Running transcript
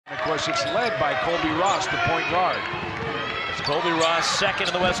Of course, it's led by Colbey Ross, the point guard. It's Colbey Ross, second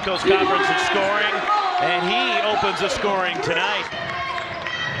in the West Coast Conference in scoring, and he opens the scoring tonight.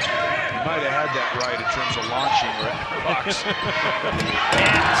 He might have had that right in terms of launching Ross.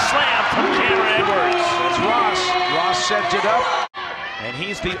 And slam from Cameron Edwards. That's Ross. Ross sets it up. And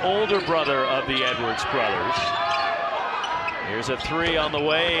he's the older brother of the Edwards brothers. Here's a three on the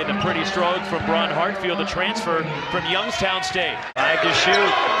way, and a pretty stroke from Braun Hartfield, the transfer from Youngstown State. 5 to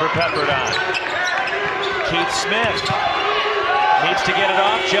shoot for Pepperdine. Keith Smith needs to get it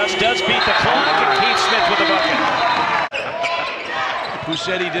off, just does beat the clock, and Keith Smith with the bucket. Who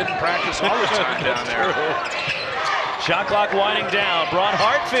said he didn't practice all the time down there? Shot clock winding down. Braun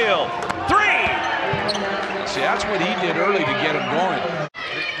Hartfield, three! See, that's what he did early to get him going.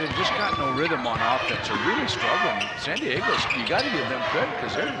 They've just got no rhythm on offense. They're really struggling. San Diego's, you got to give them credit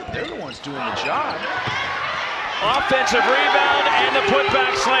because they're the ones doing the job. Offensive rebound and the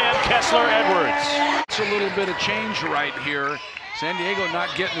putback slam, Kessler Edwards. It's a little bit of change right here. San Diego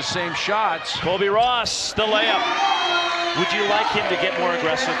not getting the same shots. Colbey Ross, the layup. Would you like him to get more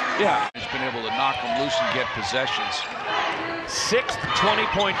aggressive? Yeah. He's been able to knock them loose and get possessions. 6th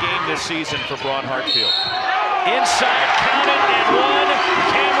 20-point game this season for Braun Hartfield. Inside, count it, and one,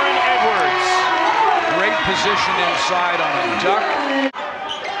 Cameron Edwards. Great position inside on a duck.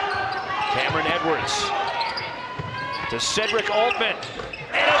 Cameron Edwards to Cedric Altman.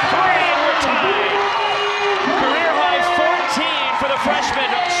 And a three, and we're tied. Career high 14 for the freshman,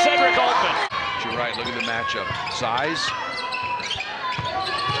 Cedric Altman. You're right, look at the matchup. Size.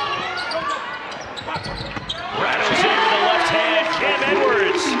 Rattles in with the left hand, Cam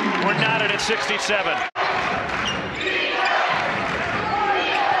Edwards. We're knotted at 67.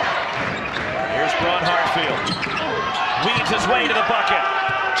 Here's Braun Hartfield. Weaves his way to the bucket.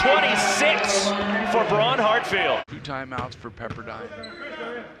 26 for Braun Hartfield. 2 timeouts for Pepperdine.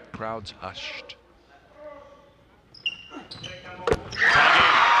 Crowd's hushed.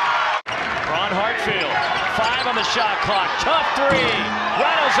 Braun Hartfield, 5 on the shot clock. Tough three.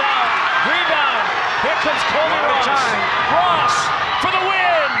 Rattles out. Rebound. Here comes Colbey Ross. Ross for the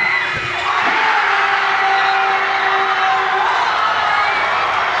win.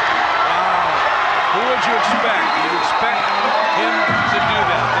 Wow. Who would you expect? You'd expect him to do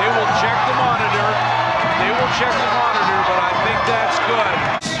that. They will check the monitor. They will check the monitor, but I think that's good.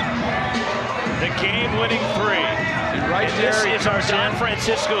 The game-winning three. Right and there, this is our San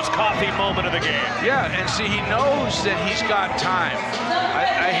Francisco's coffee moment of the game. Yeah, and see, he knows that he's got time.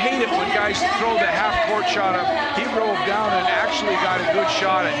 I hate it when guys throw the half-court shot up. He drove down and actually got a good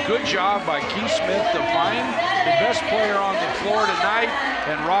shot, and good job by Keith Smith to find the best player on the floor tonight,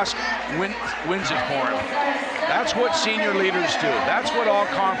 and Ross wins it for him. That's what senior leaders do. That's what all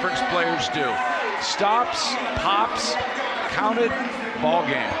conference players do. Stops, pops, counted, ball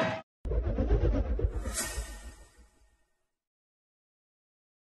game.